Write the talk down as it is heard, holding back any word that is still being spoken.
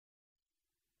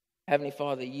Heavenly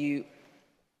Father, you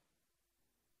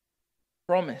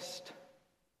promised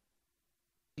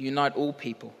to unite all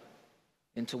people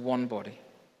into one body.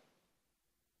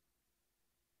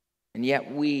 And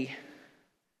yet we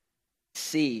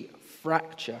see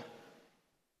fracture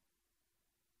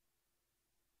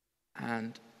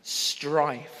and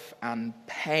strife and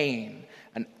pain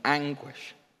and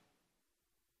anguish.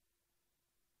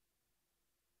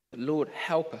 But Lord,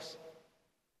 help us.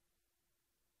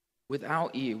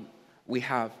 Without you, we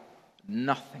have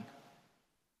nothing.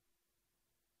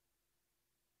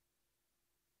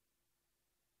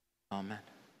 Amen.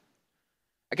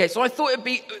 Okay, so I thought it'd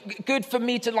be good for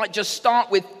me to just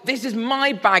start with, this is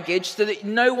my baggage, so that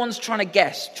no one's trying to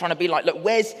guess, trying to be like, look,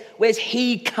 where's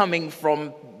he coming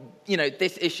from,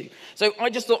 this issue. So I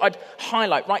just thought I'd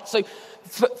highlight, right? So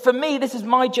for me, this is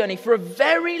my journey. For a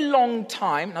very long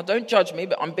time, now don't judge me,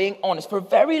 but I'm being honest, for a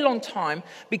very long time,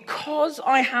 because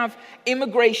I have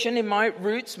immigration in my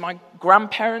roots, my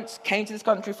grandparents came to this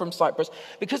country from Cyprus,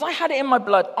 because I had it in my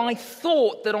blood, I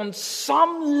thought that on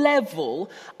some level,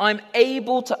 I'm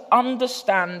able to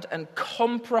understand and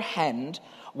comprehend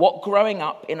what growing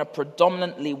up in a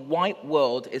predominantly white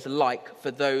world is like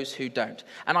for those who don't.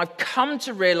 And I've come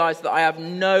to realize that I have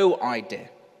no idea.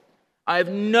 I have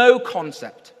no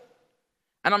concept.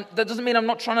 And that doesn't mean I'm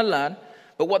not trying to learn,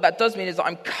 but what that does mean is that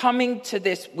I'm coming to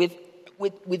this with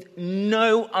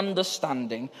no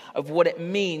understanding of what it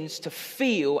means to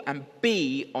feel and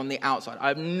be on the outside. I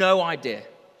have no idea.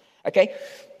 Okay?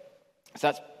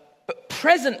 So but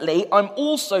presently, I'm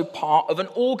also part of an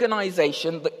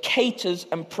organization that caters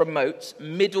and promotes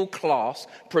middle class,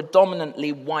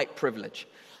 predominantly white privilege.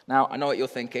 Now, I know what you're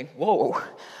thinking. Whoa.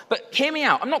 But hear me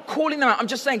out. I'm not calling them out. I'm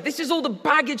just saying this is all the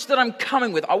baggage that I'm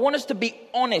coming with. I want us to be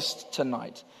honest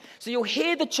tonight. So you'll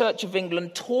hear the Church of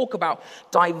England talk about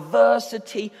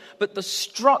diversity, but the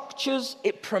structures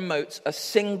it promotes are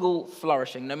single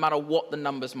flourishing, no matter what the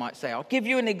numbers might say. I'll give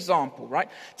you an example, right?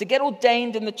 To get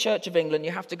ordained in the Church of England,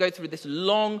 you have to go through this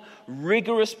long,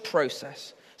 rigorous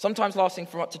process, sometimes lasting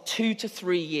from up to 2 to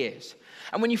 3 years.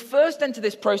 And when you first enter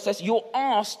this process, you're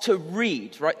asked to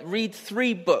read, right? Read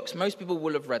 3 books. Most people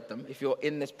will have read them if you're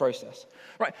in this process,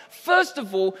 right? First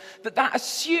of all, that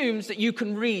assumes that you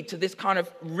can read to this kind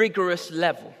of rigorous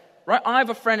level, right? I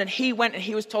have a friend and he went and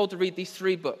he was told to read these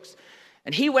 3 books.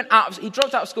 And he dropped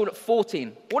out of school at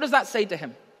 14. What does that say to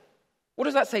him? What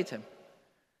does that say to him?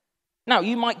 Now,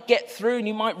 you might get through and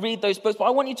you might read those books, but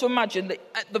I want you to imagine that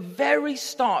at the very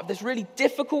start of this really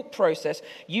difficult process,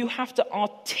 you have to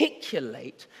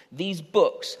articulate these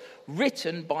books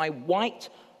written by white,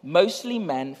 mostly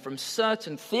men from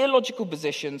certain theological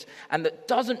positions, and that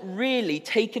doesn't really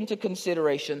take into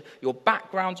consideration your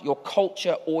background, your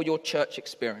culture, or your church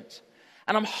experience.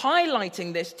 And I'm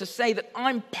highlighting this to say that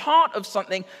I'm part of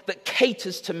something that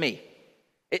caters to me.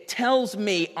 It tells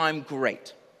me I'm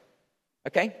great.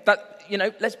 Okay,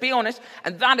 let's be honest,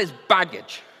 and that is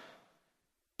baggage.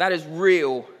 That is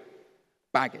real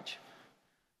baggage.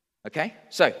 Okay,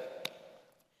 so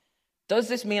does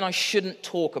this mean I shouldn't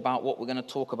talk about what we're going to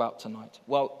talk about tonight?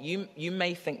 Well, you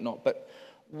may think not, but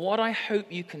what I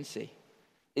hope you can see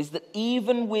is that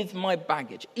even with my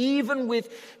baggage, even with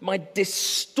my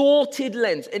distorted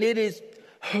lens, and it is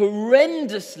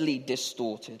horrendously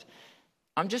distorted,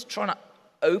 I'm just trying to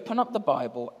open up the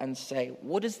Bible and say,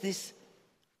 what does this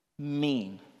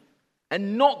mean?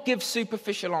 And not give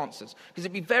superficial answers. Because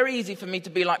it'd be very easy for me to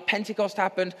be like, Pentecost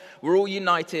happened, we're all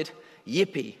united,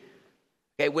 yippee.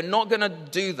 Okay, we're not going to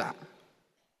do that.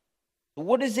 But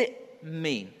what does it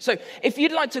mean? So if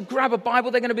you'd like to grab a Bible,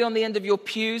 they're going to be on the end of your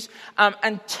pews,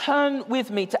 and turn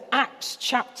with me to Acts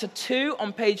chapter 2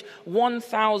 on page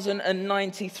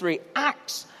 1093.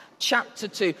 Acts chapter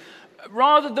 2.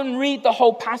 Rather than read the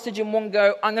whole passage in one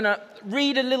go, I'm going to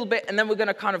read a little bit and then we're going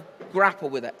to kind of grapple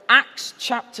with it. Acts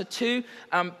chapter 2,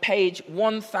 page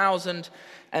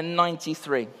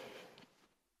 1093.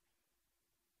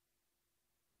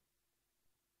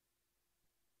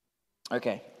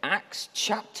 Okay, Acts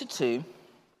chapter 2,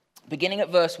 beginning at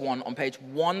verse 1 on page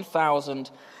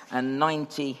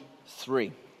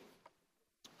 1093.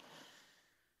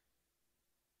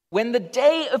 When the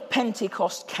day of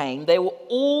Pentecost came, they were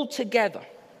all together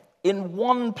in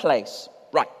one place.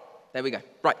 Right, there we go.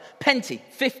 Right, Pente,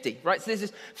 50, right? So this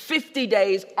is 50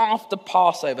 days after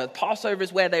Passover. Passover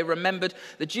is where the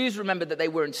Jews remembered that they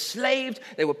were enslaved,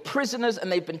 they were prisoners,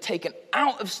 and they've been taken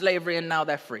out of slavery, and now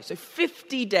they're free. So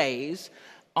 50 days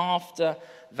after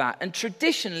that. And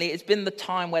traditionally, it's been the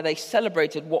time where they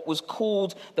celebrated what was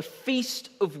called the Feast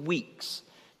of Weeks.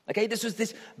 Okay, this was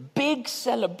this big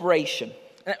celebration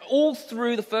And all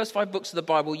through the first 5 books of the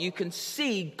Bible, you can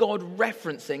see God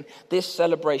referencing this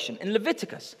celebration. In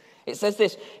Leviticus, it says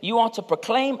this: you are to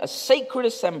proclaim a sacred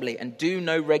assembly and do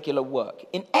no regular work.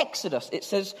 In Exodus, it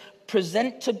says,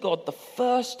 present to God the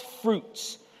first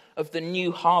fruits of the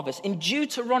new harvest. In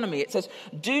Deuteronomy, it says,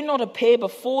 do not appear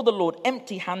before the Lord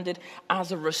empty-handed,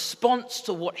 as a response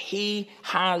to what he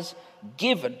has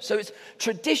given. So it's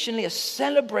traditionally a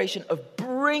celebration of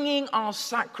bringing our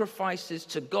sacrifices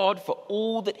to God for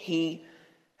all that he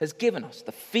has given us.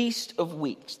 The Feast of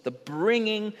Weeks, the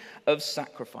bringing of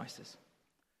sacrifices.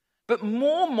 But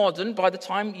more modern, by the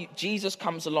time Jesus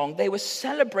comes along, they were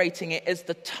celebrating it as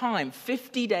the time,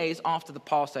 50 days after the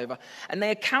Passover. And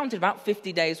they accounted about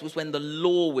 50 days was when the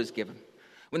law was given.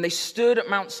 When they stood at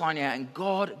Mount Sinai and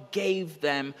God gave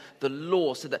them the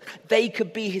law so that they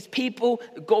could be his people,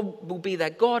 God will be their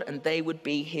God, and they would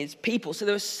be his people. So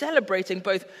they were celebrating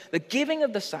both the giving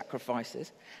of the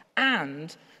sacrifices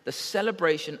and the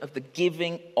celebration of the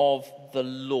giving of the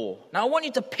law. Now I want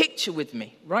you to picture with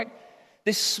me, right?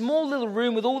 This small little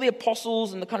room with all the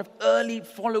apostles and the kind of early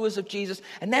followers of Jesus.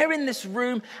 And they're in this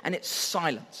room and it's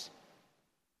silence.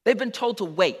 They've been told to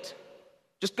wait.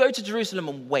 Just go to Jerusalem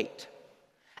and wait.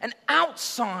 And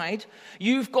outside,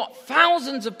 you've got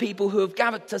thousands of people who have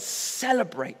gathered to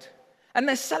celebrate. And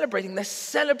they're celebrating. They're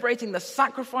celebrating the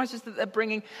sacrifices that they're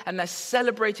bringing. And they're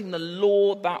celebrating the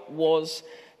law that was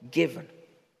given.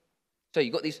 So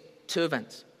you've got these 2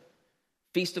 events.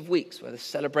 Feast of Weeks, where they're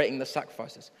celebrating the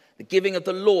sacrifices. The giving of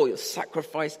the law, the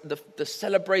sacrifice, the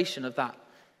celebration of that.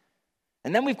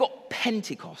 And then we've got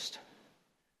Pentecost,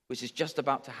 which is just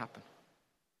about to happen.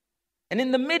 And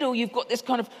in the middle, you've got this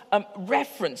kind of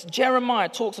reference. Jeremiah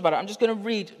talks about it. I'm just going to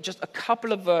read just a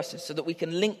couple of verses so that we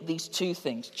can link these 2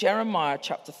 things. Jeremiah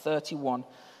chapter 31,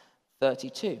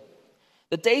 32.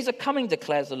 The days are coming,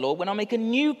 declares the Lord, when I make a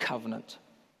new covenant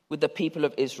with the people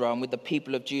of Israel and with the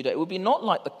people of Judah. It will be not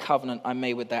like the covenant I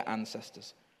made with their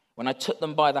ancestors when I took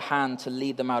them by the hand to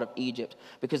lead them out of Egypt,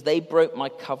 because they broke my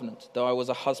covenant, though I was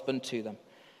a husband to them.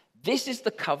 This is the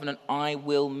covenant I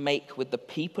will make with the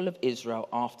people of Israel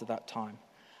after that time.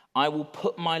 I will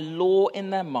put my law in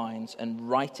their minds and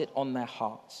write it on their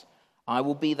hearts. I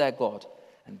will be their God,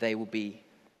 and they will be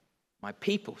my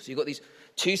people. So you've got these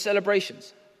 2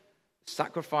 celebrations,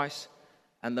 sacrifice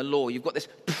and the law. You've got this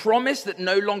promise that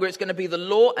no longer it's going to be the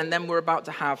law, and then we're about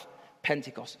to have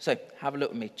Pentecost. So have a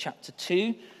look at me. Chapter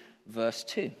 2, verse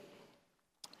 2.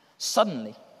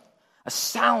 Suddenly, a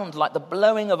sound like the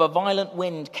blowing of a violent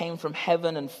wind came from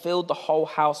heaven and filled the whole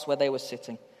house where they were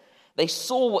sitting. They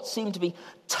saw what seemed to be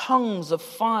tongues of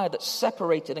fire that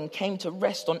separated and came to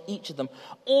rest on each of them.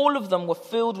 All of them were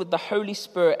filled with the Holy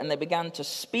Spirit, and they began to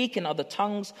speak in other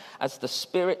tongues as the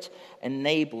Spirit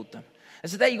enabled them.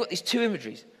 And so there you've got these 2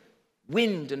 imageries,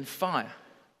 wind and fire.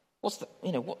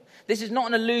 This is not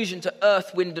an allusion to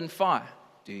earth, wind, and fire.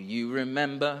 Do you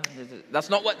remember?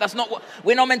 That's not what,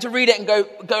 we're not meant to read it and go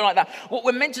like that. What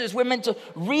we're meant to do is we're meant to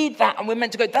read that and we're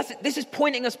meant to go, this is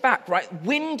pointing us back, right?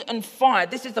 Wind and fire.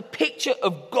 This is the picture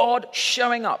of God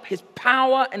showing up, his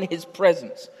power and his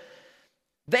presence.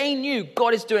 They knew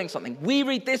God is doing something. We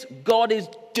read this, God is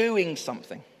doing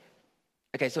something.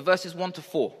 Okay, so verses 1 to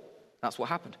 4, that's what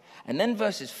happened. And then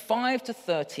verses 5 to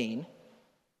 13,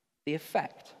 the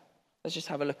effect. Let's just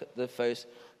have a look at the first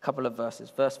couple of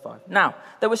verses. Verse 5. Now,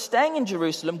 there were staying in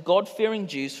Jerusalem God-fearing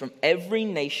Jews from every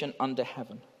nation under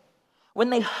heaven. When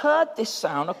they heard this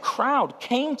sound, a crowd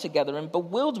came together in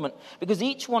bewilderment because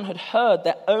each one had heard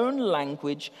their own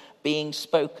language being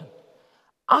spoken.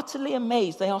 Utterly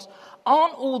amazed, they asked,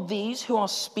 aren't all these who are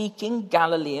speaking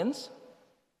Galileans?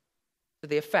 To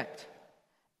the effect.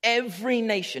 Every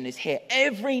nation is here.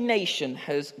 Every nation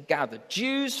has gathered.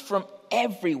 Jews from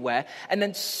everywhere. And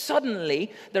then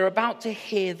suddenly they're about to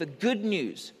hear the good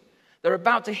news. They're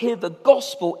about to hear the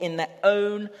gospel in their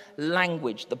own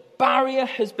language. The barrier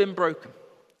has been broken.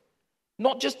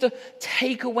 Not just to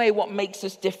take away what makes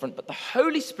us different, but the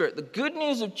Holy Spirit, the good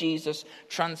news of Jesus,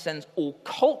 transcends all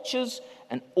cultures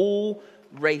and all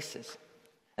races.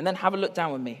 And then have a look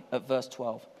down with me at verse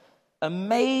 12.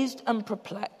 Amazed and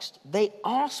perplexed, they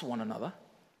asked one another,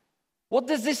 what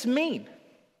does this mean?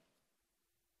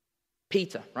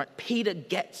 Peter, right? Peter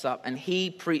gets up and he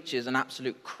preaches an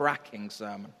absolute cracking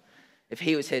sermon. If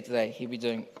he was here today, he'd be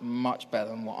doing much better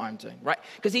than what I'm doing, right?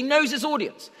 Because he knows his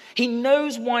audience. He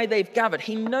knows why they've gathered.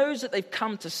 He knows that they've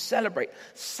come to celebrate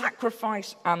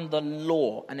sacrifice and the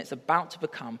law, and it's about to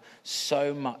become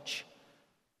so much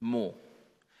more.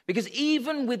 Because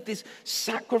even with this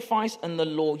sacrifice and the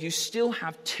law, you still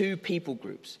have two people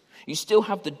groups. You still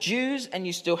have the Jews and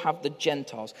you still have the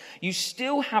Gentiles. You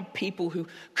still have people who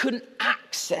couldn't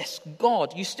access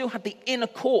God. You still had the inner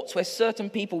courts where certain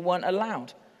people weren't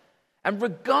allowed. And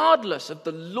regardless of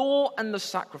the law and the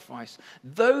sacrifice,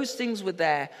 those things were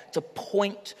there to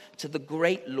point to the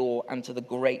great law and to the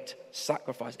great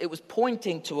sacrifice. It was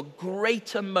pointing to a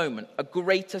greater moment, a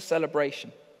greater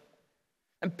celebration.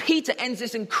 And Peter ends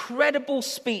this incredible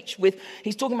speech with,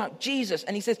 he's talking about Jesus,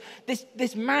 and he says,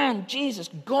 this man, Jesus,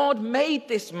 God made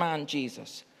this man,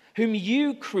 Jesus, whom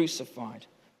you crucified,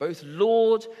 both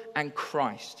Lord and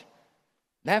Christ.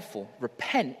 Therefore,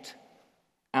 repent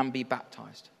and be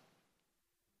baptized.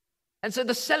 And so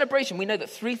the celebration, we know that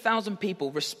 3,000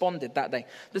 people responded that day.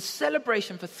 The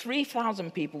celebration for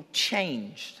 3,000 people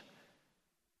changed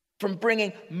from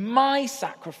bringing my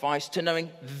sacrifice to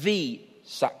knowing the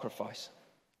sacrifice.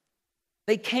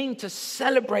 They came to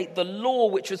celebrate the law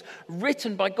which was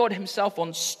written by God himself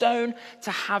on stone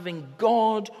to having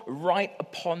God write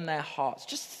upon their hearts.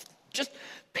 Just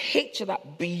picture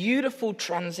that beautiful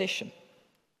transition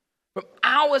from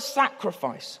our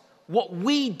sacrifice, what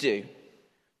we do,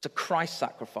 to Christ's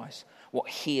sacrifice, what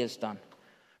he has done.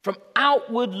 From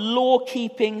outward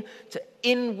law-keeping to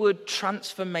inward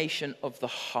transformation of the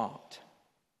heart.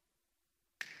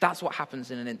 That's what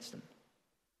happens in an instant.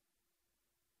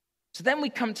 So then we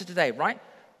come to today, right?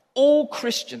 All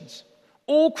Christians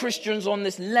on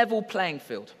this level playing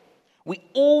field, we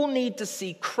all need to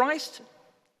see Christ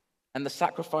and the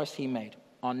sacrifice he made,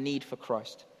 our need for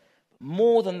Christ. But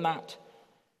more than that,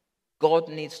 God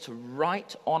needs to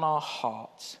write on our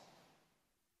hearts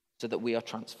so that we are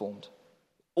transformed.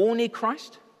 All need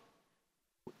Christ.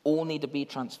 We all need to be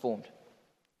transformed.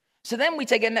 So then we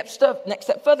take a next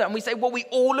step further and we say, well, we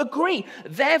all agree.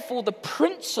 Therefore, the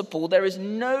principle, there is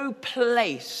no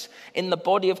place in the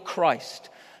body of Christ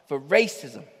for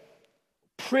racism,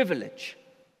 privilege.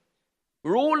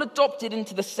 We're all adopted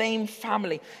into the same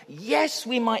family. Yes,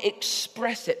 we might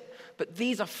express it, but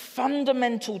these are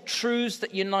fundamental truths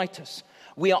that unite us.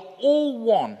 We are all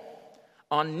one.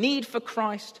 Our need for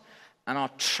Christ and our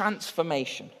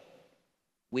transformation.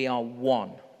 We are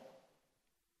one.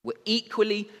 We're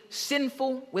equally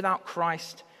sinful without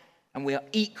Christ, and we are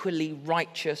equally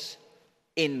righteous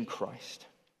in Christ.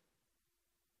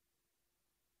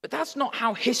 But that's not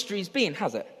how history's been,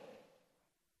 has it?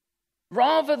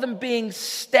 Rather than being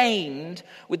stained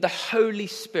with the Holy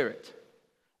Spirit,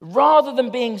 rather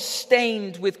than being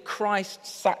stained with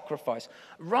Christ's sacrifice,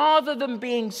 rather than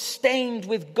being stained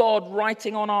with God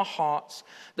writing on our hearts,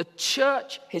 the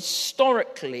church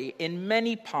historically, in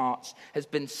many parts, has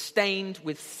been stained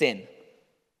with sin.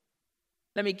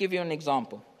 Let me give you an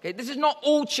example. Okay, this is not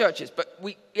all churches, but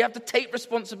we have to take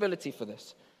responsibility for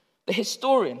this. The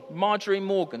historian, Marjorie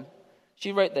Morgan,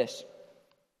 she wrote this.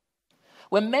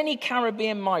 When many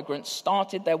Caribbean migrants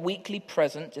started their weekly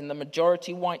presence in the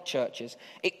majority white churches,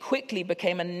 it quickly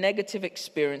became a negative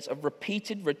experience of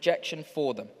repeated rejection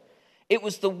for them. It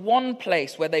was the one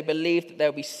place where they believed that they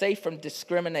would be safe from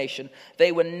discrimination.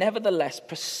 They were nevertheless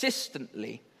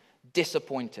persistently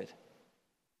disappointed.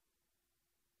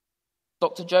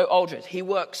 Dr. Joe Aldridge, he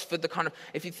works for the kind of,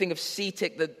 if you think of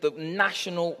CETIC, the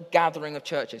national gathering of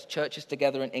churches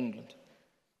together in England.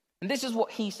 And this is what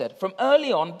he said. From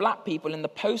early on, black people in the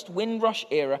post-Windrush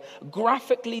era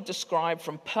graphically described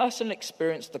from personal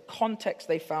experience the context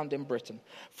they found in Britain.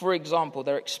 For example,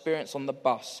 their experience on the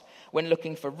bus, when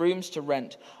looking for rooms to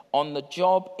rent, on the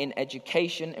job, in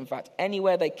education, in fact,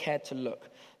 anywhere they cared to look.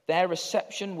 Their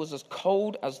reception was as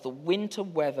cold as the winter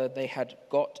weather they had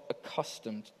got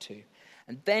accustomed to.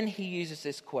 And then he uses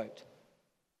this quote.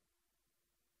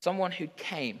 Someone who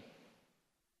came,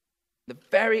 the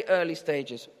very early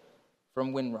stages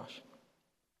from Windrush.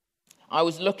 I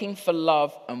was looking for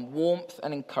love and warmth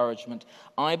and encouragement.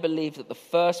 I believed that the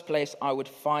first place I would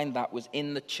find that was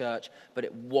in the church, but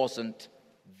it wasn't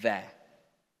there.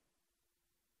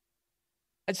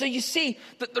 And so you see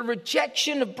that the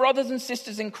rejection of brothers and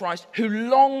sisters in Christ who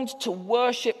longed to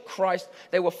worship Christ,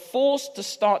 they were forced to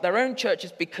start their own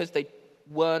churches because they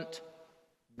weren't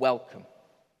welcome.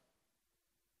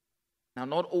 Now,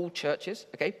 not all churches,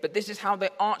 okay, but this is how the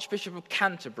Archbishop of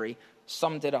Canterbury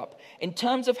summed it up. In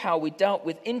terms of how we dealt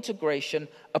with integration,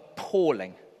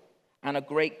 appalling and a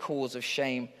great cause of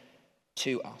shame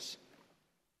to us.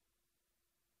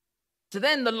 So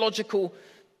then the logical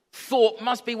thought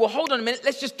must be, well, hold on a minute,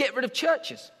 let's just get rid of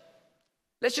churches.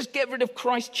 Let's just get rid of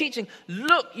Christ's teaching.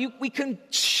 Look, we can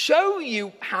show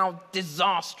you how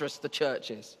disastrous the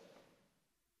church is.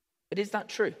 But is that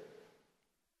true?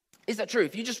 Is that true?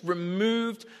 If you just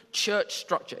removed church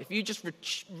structure, if you just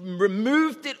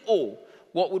removed it all,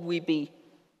 what would we be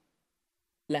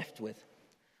left with?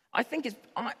 I think it's.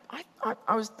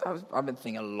 I've been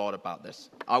thinking a lot about this.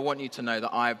 I want you to know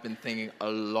that I have been thinking a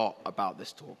lot about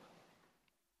this talk,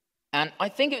 and I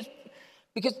think it's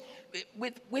because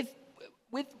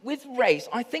with race,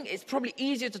 I think it's probably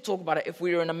easier to talk about it if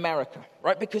we were in America,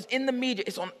 right? Because in the media,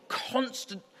 it's on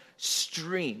constant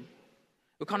stream.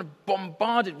 We're kind of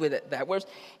bombarded with it there. Whereas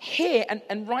here,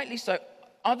 and rightly so,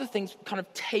 other things kind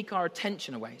of take our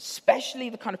attention away, especially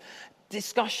the kind of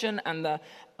discussion and the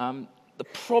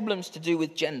problems to do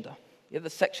with gender. You have the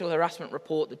sexual harassment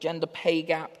report, the gender pay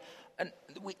gap,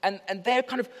 and they're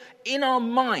kind of in our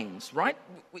minds, right?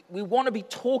 We want to be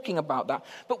talking about that.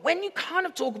 But when you kind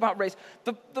of talk about race,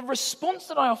 the response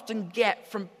that I often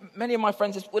get from many of my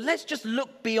friends is, well, let's just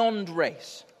look beyond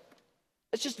race.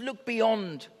 Let's just look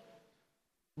beyond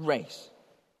race.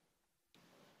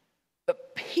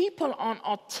 But people aren't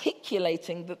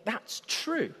articulating that that's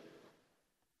true.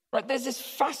 Right? There's this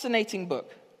fascinating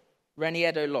book,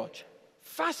 Reniero Lodge.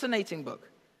 Fascinating book.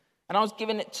 And I was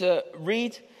given it to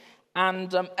read,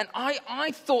 and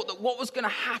I thought that what was going to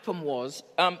happen was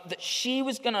that she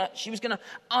was going to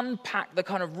unpack the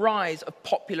kind of rise of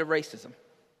popular racism.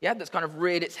 Yeah, that's kind of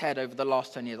reared its head over the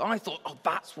last 10 years. I thought, oh,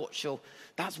 that's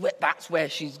where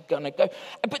she's going to go.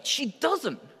 But she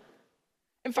doesn't.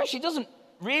 In fact, she doesn't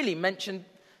really mention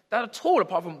that at all,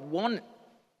 apart from one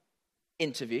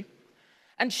interview.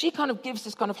 And she kind of gives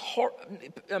this kind of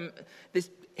this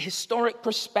historic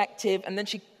perspective, and then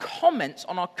she comments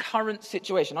on our current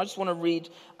situation. I just want to read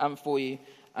for you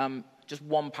just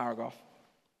one paragraph.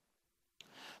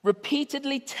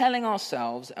 Repeatedly telling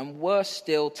ourselves, and worse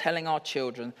still, telling our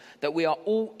children that we are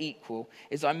all equal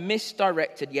is a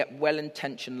misdirected yet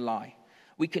well-intentioned lie.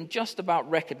 We can just about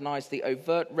recognize the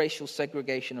overt racial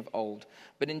segregation of old,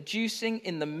 but inducing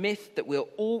in the myth that we're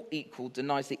all equal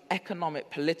denies the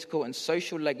economic, political, and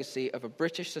social legacy of a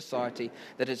British society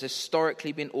that has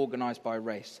historically been organized by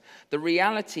race. The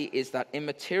reality is that in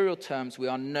material terms, we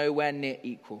are nowhere near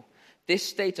equal. This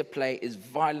state of play is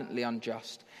violently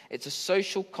unjust. It's a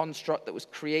social construct that was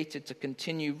created to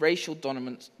continue racial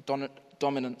dominance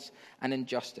and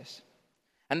injustice.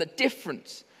 And the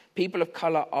difference people of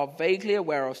color are vaguely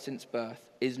aware of since birth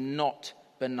is not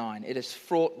benign. It is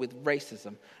fraught with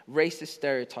racism, racist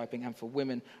stereotyping, and for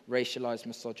women, racialized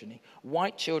misogyny.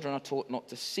 White children are taught not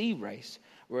to see race,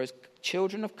 whereas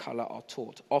children of color are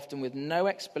taught, often with no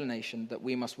explanation, that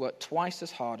we must work twice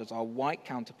as hard as our white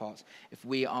counterparts if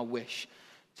we are wish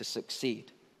to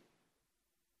succeed.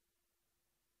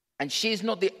 And she's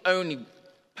not the only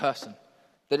person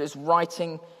that is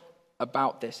writing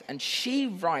about this. And she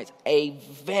writes a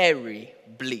very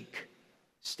bleak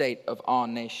state of our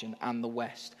nation and the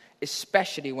West,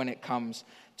 especially when it comes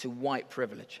to white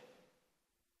privilege.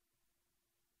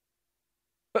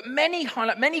 But many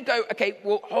go, okay,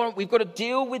 well, hold on, we've got to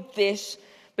deal with this,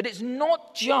 but it's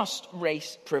not just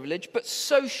race privilege, but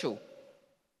social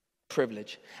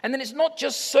privilege. And then it's not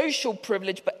just social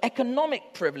privilege, but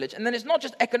economic privilege. And then it's not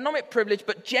just economic privilege,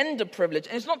 but gender privilege.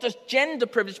 And it's not just gender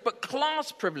privilege, but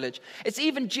class privilege. It's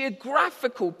even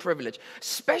geographical privilege,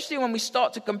 especially when we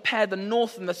start to compare the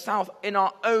North and the South in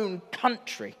our own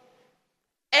country.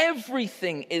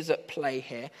 Everything is at play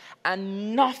here,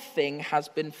 and nothing has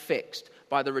been fixed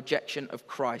by the rejection of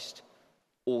Christ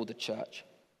or the church.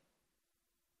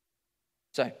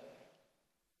 So,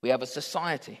 we have a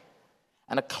society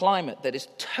and a climate that is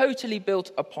totally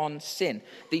built upon sin.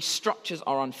 These structures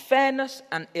are unfairness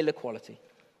and inequality.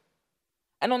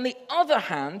 And on the other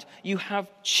hand, you have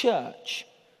church,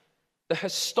 the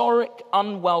historic,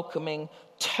 unwelcoming,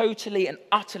 totally and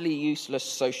utterly useless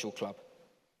social club.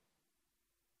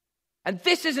 And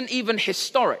this isn't even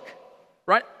historic,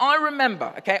 right? I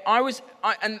remember, okay,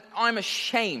 and I'm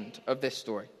ashamed of this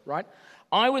story, right?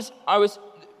 I was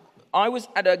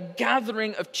at a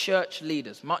gathering of church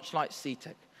leaders, much like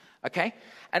CTEC, okay?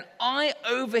 And I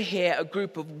overhear a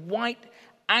group of white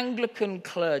Anglican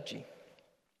clergy,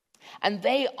 and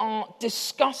they are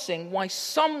discussing why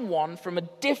someone from a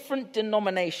different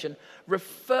denomination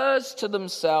refers to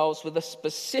themselves with a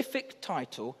specific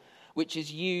title, which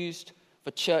is used for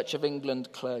Church of England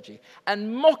clergy.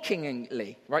 And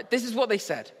mockingly, right, this is what they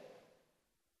said.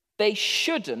 They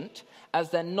shouldn't,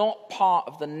 as they're not part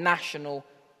of the national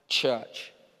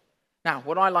church. Now,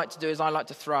 what I like to do is I like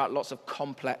to throw out lots of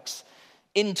complex,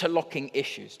 interlocking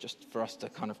issues just for us to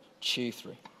kind of chew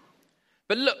through.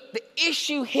 But look, the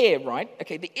issue here, right?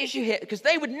 Okay, the issue here, because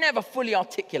they would never fully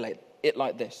articulate it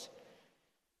like this.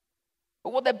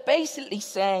 But what they're basically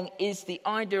saying is the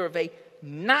idea of a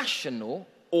national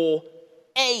or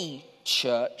a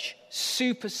church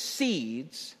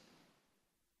supersedes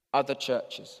other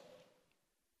churches.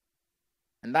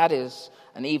 And that is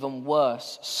an even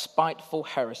worse, spiteful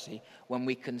heresy when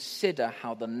we consider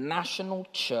how the national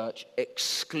church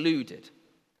excluded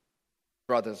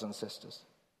brothers and sisters.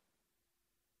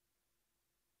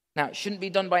 Now, it shouldn't be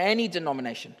done by any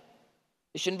denomination.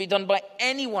 It shouldn't be done by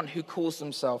anyone who calls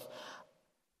themselves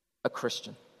a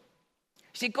Christian.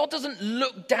 See, God doesn't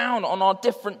look down on our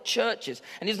different churches.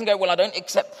 And he doesn't go, well, I don't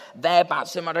accept their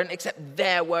baptism, I don't accept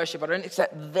their worship, I don't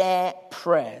accept their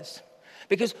prayers.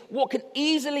 Because what can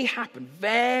easily happen,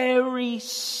 very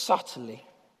subtly,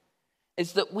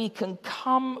 is that we can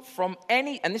come from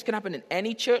any, and this can happen in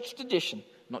any church tradition,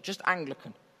 not just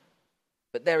Anglican,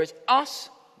 but there is us,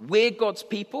 we're God's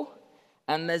people,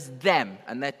 and there's them,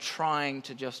 and they're trying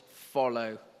to just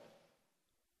follow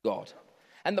God.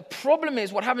 And the problem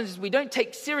is, what happens is we don't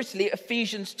take seriously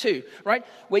Ephesians 2, right?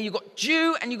 Where you've got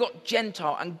Jew and you've got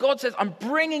Gentile. And God says, I'm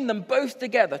bringing them both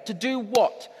together to do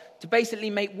what? To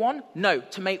basically make one? No,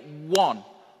 to make one.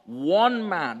 One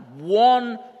man,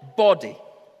 one body.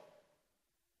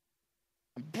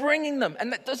 I'm bringing them.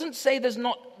 And that doesn't say there's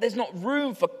not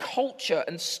room for culture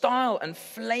and style and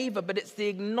flavor, but it's the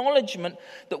acknowledgement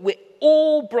that we're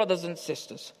all brothers and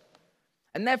sisters.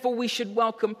 And therefore we should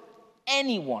welcome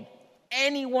anyone.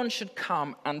 Anyone should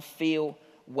come and feel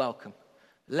welcome.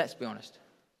 Let's be honest,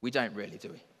 we don't really, do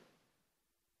we?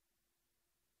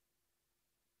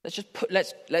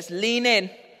 Let's lean in,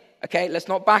 okay? Let's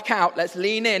not back out. Let's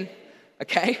lean in,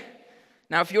 okay?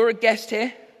 Now, if you're a guest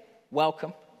here,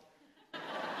 welcome.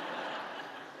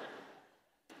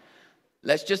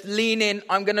 Let's just lean in.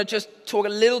 I'm going to just talk a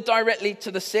little directly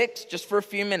to the six, just for a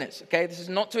few minutes, okay? This is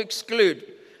not to exclude.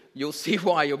 You'll see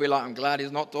why. You'll be like, I'm glad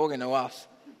he's not talking to us.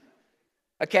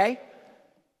 Okay?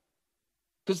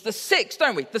 Because the six,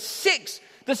 don't we? The six,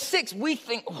 we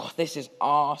think, oh, this is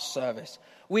our service.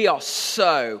 We are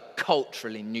so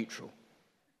culturally neutral.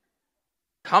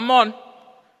 Come on,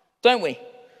 don't we?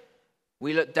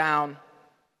 We look down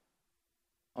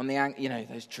on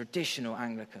those traditional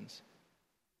Anglicans.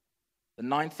 The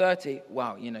 9:30,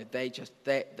 wow,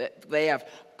 they have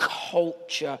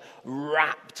culture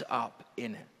wrapped up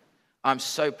in it. I'm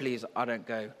so pleased I don't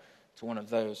go to one of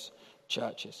those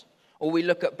churches. Or we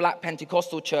look at black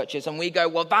Pentecostal churches and we go,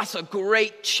 well, that's a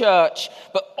great church,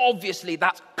 but obviously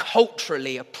that's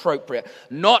culturally appropriate.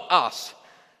 Not us.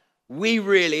 We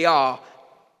really are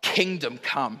kingdom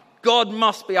come. God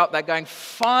must be up there going,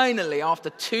 finally, after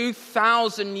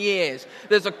 2,000 years,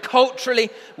 there's a culturally,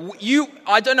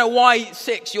 I don't know why,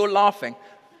 six, you're laughing.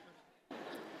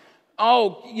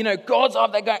 Oh, God's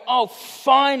up there going, oh,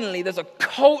 finally, there's a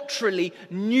culturally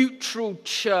neutral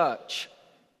church.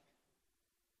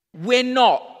 We're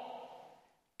not.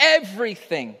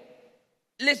 Everything,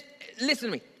 listen to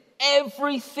me,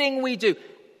 everything we do,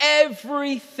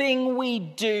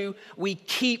 we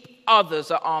keep others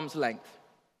at arm's length.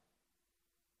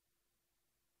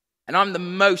 And I'm the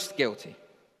most guilty.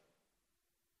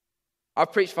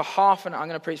 I've preached for half an hour. I'm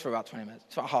going to preach for about 20 minutes.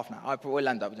 It's about half an hour. We'll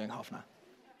end up doing half an hour.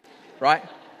 Right?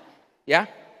 Yeah?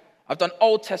 I've done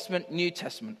Old Testament, New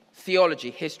Testament, theology,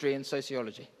 history, and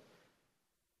sociology.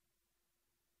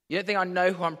 You don't think I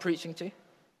know who I'm preaching to?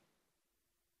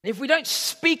 If we don't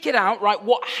speak it out, right,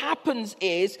 what happens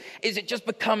is it just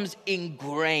becomes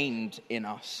ingrained in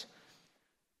us.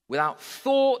 Without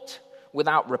thought,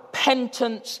 without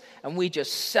repentance, and we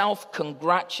just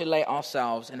self-congratulate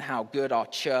ourselves in how good our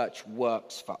church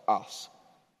works for us.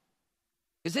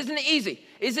 Because isn't it easy?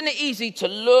 Isn't it easy to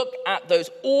look at those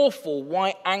awful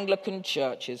white Anglican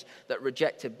churches that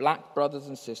rejected black brothers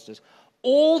and sisters,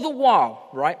 all the while,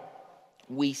 right,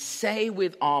 we say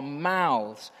with our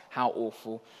mouths how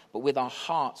awful, but with our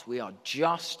hearts we are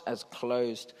just as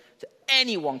closed to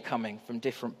anyone coming from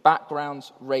different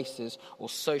backgrounds, races, or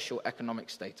social economic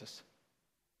status.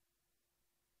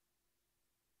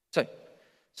 So,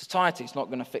 society is not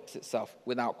going to fix itself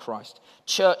without Christ.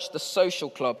 Church, the social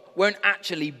club, won't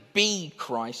actually be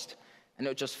Christ, and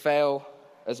it'll just fail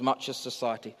as much as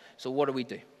society. So what do we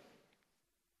do?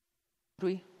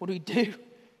 What do we do?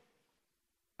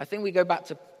 I think we go back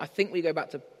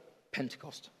to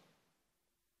Pentecost.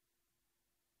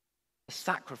 A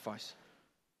sacrifice.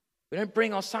 We don't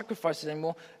bring our sacrifices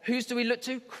anymore. Whose do we look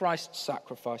to? Christ's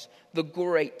sacrifice. The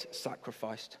great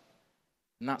sacrifice.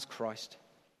 And that's Christ.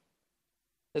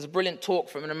 There's a brilliant talk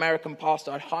from an American pastor.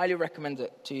 I'd highly recommend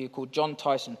it to you, called John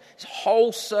Tyson. His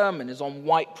whole sermon is on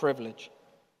white privilege.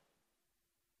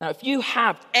 Now, if you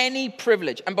have any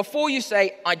privilege, and before you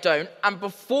say, I don't, and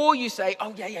before you say,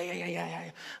 oh, yeah,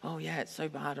 oh, yeah, it's so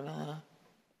bad.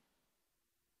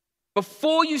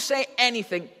 Before you say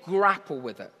anything, grapple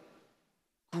with it.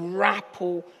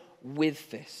 Grapple with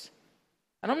this.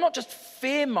 And I'm not just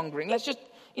fear-mongering. Let's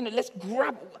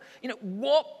grapple.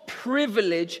 What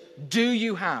privilege do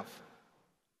you have?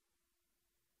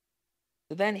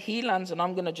 So then he lands, and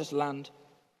I'm going to just land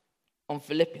on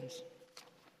Philippians.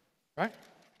 Right?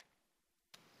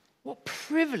 What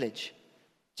privilege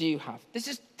do you have? This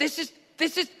is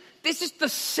the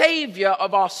savior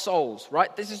of our souls,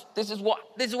 right? This is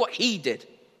what he did.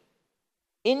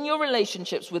 In your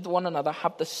relationships with one another,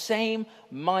 have the same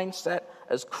mindset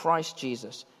as Christ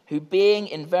Jesus, who being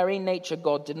in very nature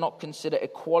God, did not consider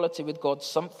equality with God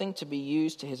something to be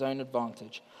used to his own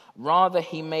advantage. Rather,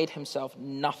 he made himself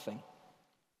nothing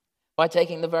by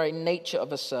taking the very nature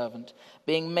of a servant,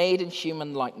 being made in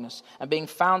human likeness, and being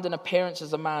found in appearance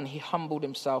as a man, he humbled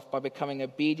himself by becoming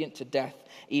obedient to death,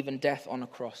 even death on a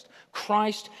cross.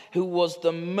 Christ, who was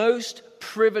the most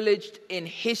privileged in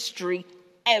history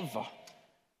ever,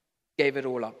 gave it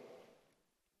all up.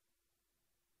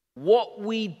 What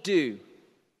we do,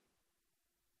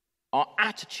 our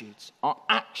attitudes, our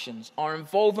actions, our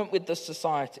involvement with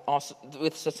society,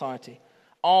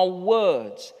 our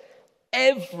words,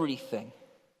 everything,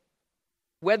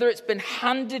 whether it's been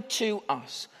handed to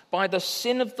us by the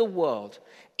sin of the world,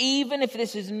 even if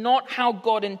this is not how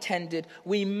God intended,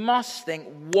 we must think,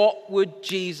 what would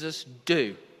Jesus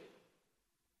do?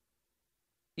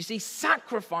 You see,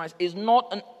 sacrifice is not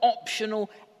an optional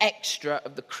extra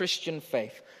of the Christian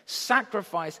faith.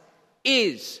 Sacrifice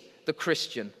is the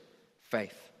Christian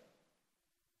faith.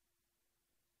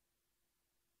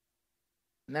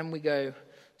 And then we go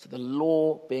to the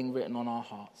law being written on our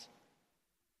hearts.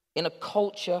 In a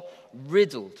culture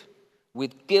riddled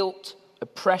with guilt,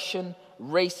 oppression,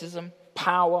 racism,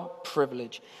 power,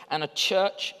 privilege, and a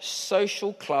church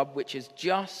social club which is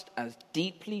just as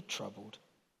deeply troubled,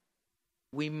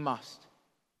 we must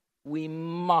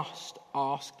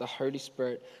ask the Holy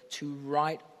Spirit to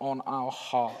write on our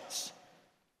hearts.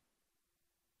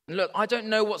 And look, I don't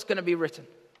know what's going to be written.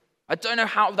 I don't know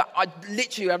how that, I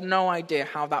literally have no idea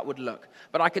how that would look.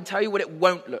 But I can tell you what it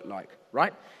won't look like,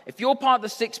 right? If you're part of the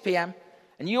 6 p.m.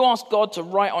 and you ask God to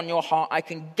write on your heart, I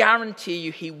can guarantee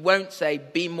you he won't say,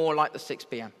 be more like the 6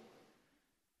 p.m.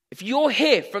 If you're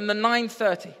here from the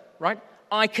 9:30, right?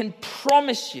 I can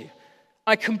promise you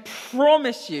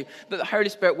that the Holy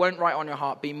Spirit won't write on your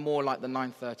heart, be more like the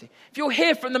 9:30. If you're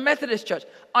here from the Methodist Church,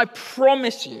 I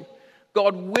promise you,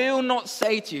 God will not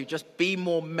say to you, just be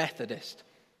more Methodist.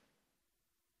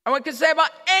 And we can say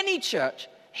about any church,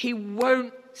 he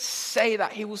won't say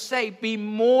that. He will say, be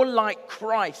more like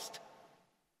Christ.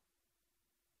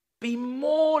 Be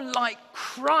more like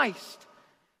Christ.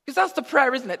 Because that's the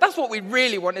prayer, isn't it? That's what we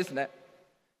really want, isn't it?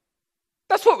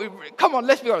 Come on,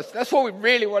 let's be honest. That's what we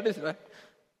really want, isn't it?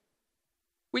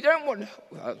 We don't want,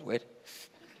 well, that was weird.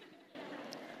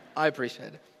 I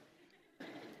appreciate it.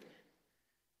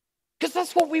 Because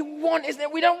that's what we want, isn't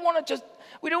it? We don't want to just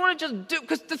do,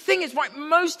 because the thing is, right,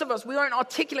 most of us, we won't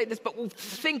articulate this, but we'll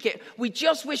think it. We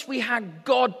just wish we had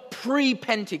God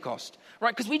pre-Pentecost,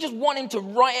 right? Because we just want him to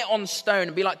write it on stone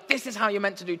and be like, this is how you're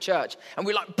meant to do church. And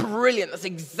we're like, brilliant, that's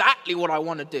exactly what I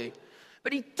want to do.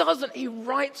 But he doesn't. He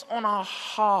writes on our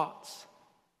hearts.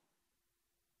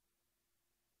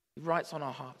 He writes on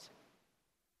our hearts.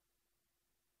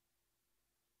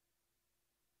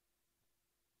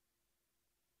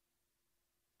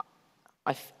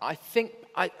 I think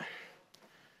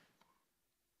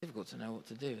difficult to know what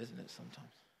to do, isn't it, sometimes?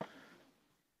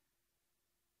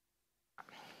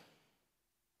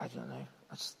 I don't know.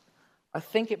 I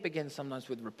think it begins sometimes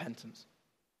with repentance.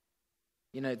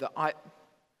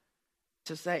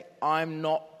 To say, I'm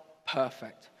not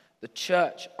perfect. The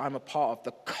church I'm a part of,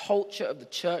 the culture of the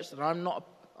church that I'm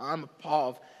a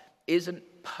part of, isn't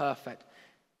perfect.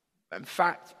 In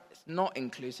fact, it's not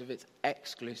inclusive, it's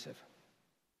exclusive.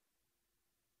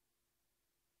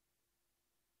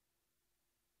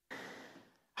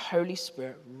 Holy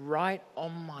Spirit, write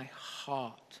on my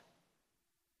heart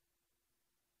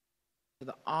so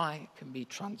that I can be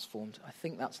transformed. I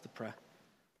think that's the prayer.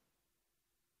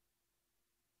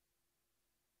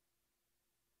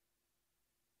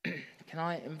 Can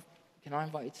I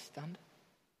invite you to stand?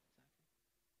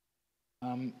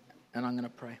 And I'm going to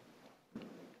pray.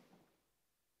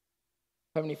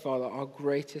 Heavenly Father, our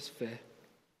greatest fear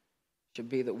should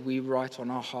be that we write on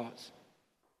our hearts.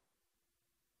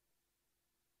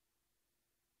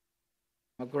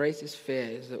 Our greatest fear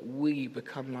is that we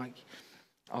become like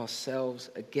ourselves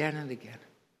again and again.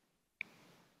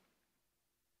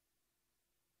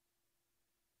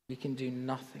 We can do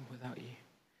nothing without you.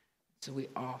 So we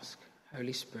ask,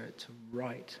 Holy Spirit, to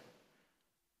write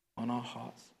on our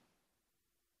hearts.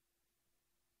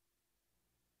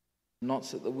 Not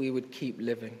so that we would keep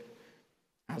living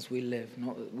as we live,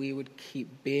 not that we would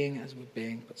keep being as we're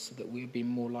being, but so that we would be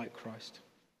more like Christ.